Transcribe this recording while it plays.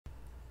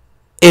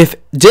if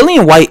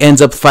Dillian Whyte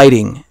ends up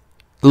fighting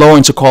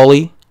Lawrence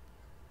Okolie,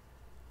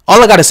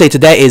 all I gotta say to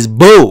that is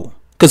boo.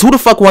 Because who the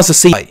fuck wants to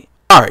see fight?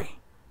 Sorry.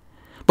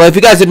 But if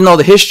you guys didn't know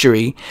the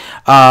history,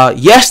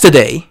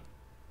 yesterday,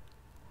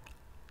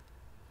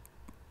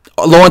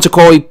 Lawrence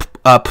Okolie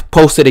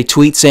posted a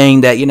tweet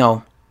saying that, you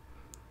know,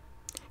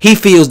 he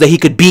feels that he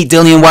could beat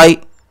Dillian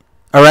Whyte.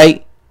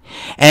 Alright?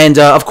 And,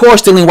 of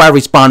course, Dllian Whyte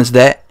responded to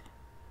that.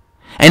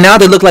 And now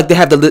they look like they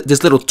have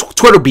this little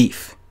Twitter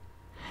beef.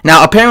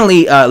 Now,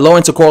 apparently,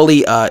 Lawrence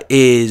Okolie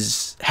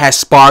has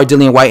sparred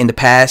Dllian Whyte in the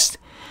past.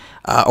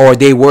 Or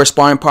they were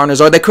sparring partners.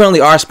 Or they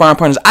currently are sparring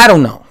partners. I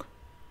don't know.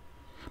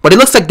 But it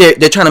looks like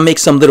they're trying to make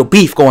some little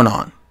beef going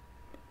on.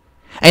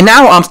 And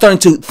now I'm starting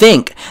to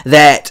think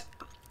that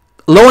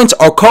Lawrence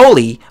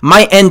Okolie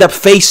might end up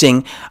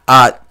facing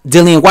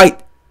Dllian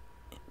Whyte.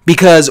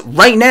 Because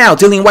right now,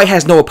 Dllian Whyte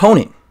has no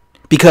opponent.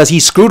 Because he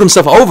screwed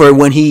himself over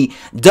when he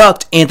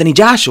ducked Anthony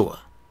Joshua.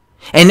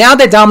 And now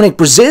that Dominic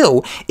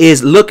Breazeale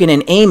is looking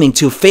and aiming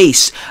to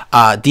face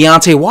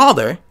Deontay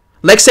Wilder,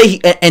 let's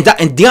say, and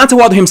Deontay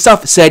Wilder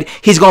himself said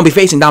he's going to be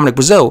facing Dominic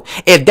Breazeale.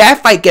 If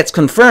that fight gets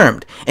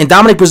confirmed and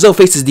Dominic Breazeale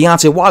faces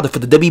Deontay Wilder for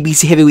the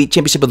WBC Heavyweight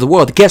Championship of the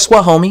World, guess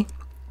what, homie?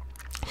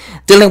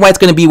 Dllian Whyte's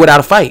going to be without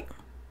a fight.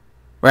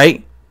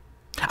 Right?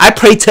 I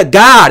pray to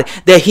God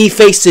that he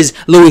faces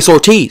Luis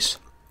Ortiz.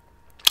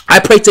 I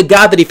pray to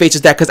God that he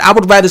faces that, because I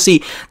would rather see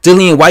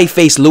Dillian Whyte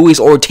face Luis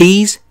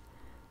Ortiz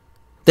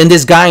than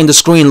this guy in the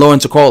screen,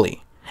 Lawrence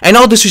Okolie. And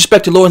no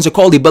disrespect to Lawrence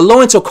Okolie, but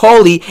Lawrence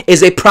Okolie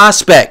is a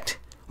prospect.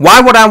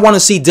 Why would I want to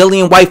see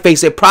Dillian Whyte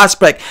face a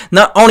prospect?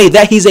 Not only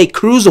that, he's a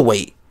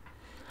cruiserweight.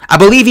 I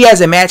believe he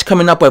has a match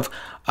coming up with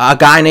a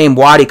guy named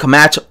Wadi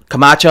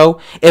Camacho.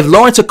 If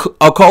Lawrence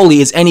Okolie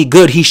is any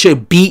good, he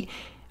should beat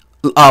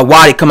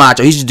Wadi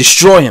Camacho. He should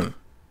destroy him.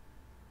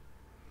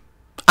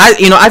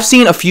 I've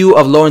seen a few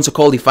of Lawrence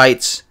Okolie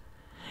fights,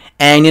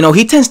 and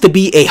he tends to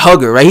be a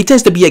hugger, right? He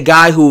tends to be a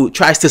guy who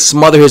tries to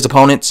smother his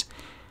opponents.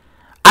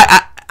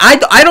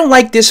 I don't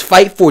like this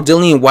fight for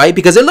Dillian Whyte,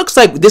 because it looks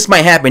like this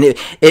might happen.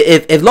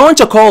 If Lawrence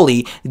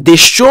Okolie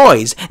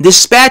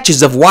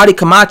dispatches of Wadi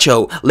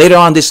Camacho later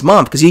on this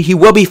month, because he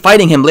will be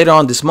fighting him later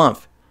on this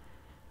month,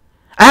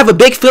 I have a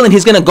big feeling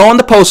he's going to go on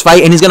the post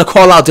fight and he's going to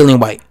call out Dillian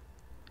Whyte.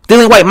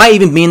 Dillian Whyte might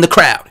even be in the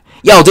crowd.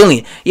 Yo,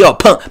 Dillian, yo,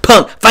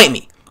 punk, fight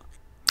me.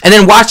 And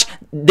then watch,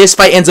 this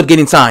fight ends up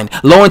getting signed.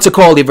 Lawrence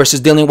Okolie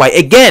versus Dillian Whyte.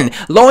 Again,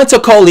 Lawrence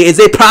Okolie is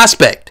a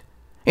prospect.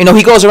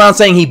 He goes around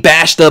saying he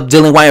bashed up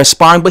Dillian Whyte in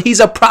sparring, but he's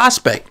a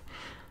prospect.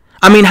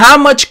 I mean, how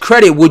much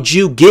credit would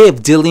you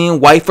give Dillian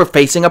Whyte for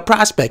facing a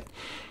prospect?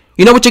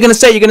 You know what you're going to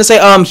say? You're going to say,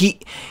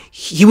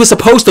 he was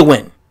supposed to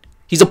win.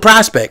 He's a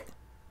prospect.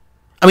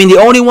 I mean, the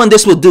only one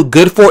this will do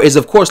good for is,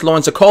 of course,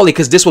 Lawrence Okolie,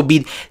 because this will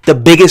be the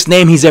biggest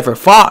name he's ever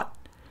fought.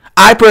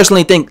 I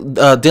personally think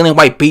Dillian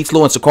Whyte beats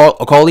Lawrence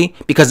Okolie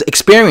because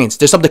experience.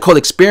 There's something called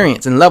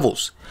experience and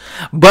levels.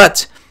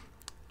 But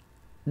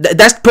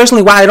that's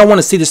personally why I don't want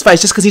to see this fight.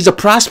 It's just because he's a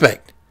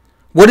prospect.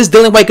 What is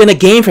Dillian Whyte going to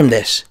gain from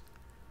this?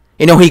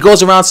 He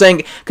goes around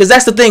saying... Because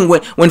that's the thing.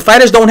 When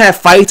fighters don't have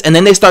fights and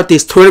then they start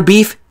this Twitter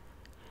beef,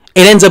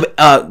 it ends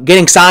up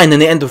getting signed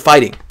and they end up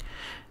fighting.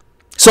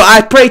 So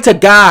I pray to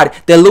God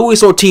that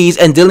Luis Ortiz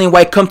and Dillian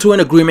Whyte come to an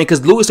agreement,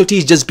 because Luis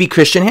Ortiz just beat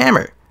Christian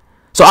Hammer.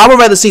 So I would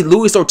rather see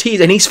Luis Ortiz,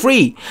 and he's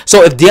free.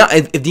 So if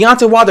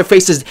Deontay Wilder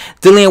faces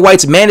Dillian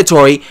Whyte's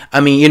mandatory,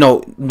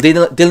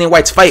 Dillian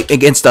Whyte's fight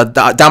against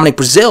Dominic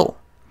Breazeale,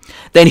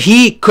 then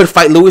he could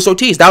fight Luis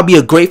Ortiz. That would be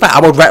a great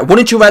fight.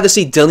 Wouldn't you rather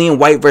see Dillian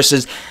Whyte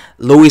versus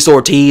Luis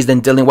Ortiz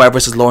than Dillian Whyte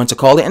versus Lawrence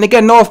Okolie? And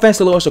again, no offense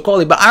to Lawrence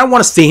Okolie, but I don't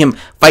want to see him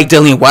fight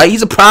Dillian Whyte.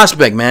 He's a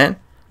prospect, man.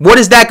 What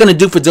is that going to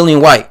do for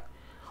Dillian Whyte?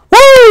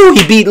 Woo!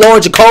 He beat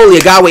Lawrence Okolie,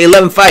 a guy with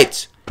 11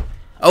 fights.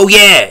 Oh,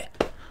 yeah.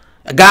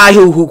 A guy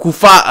who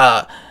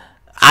fought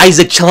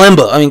Isaac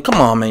Chilemba. I mean, come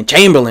on, man.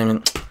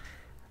 Chamberlain.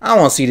 I don't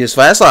want to see this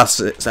fight. That's all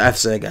I have to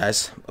say,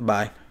 guys.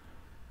 Bye-bye.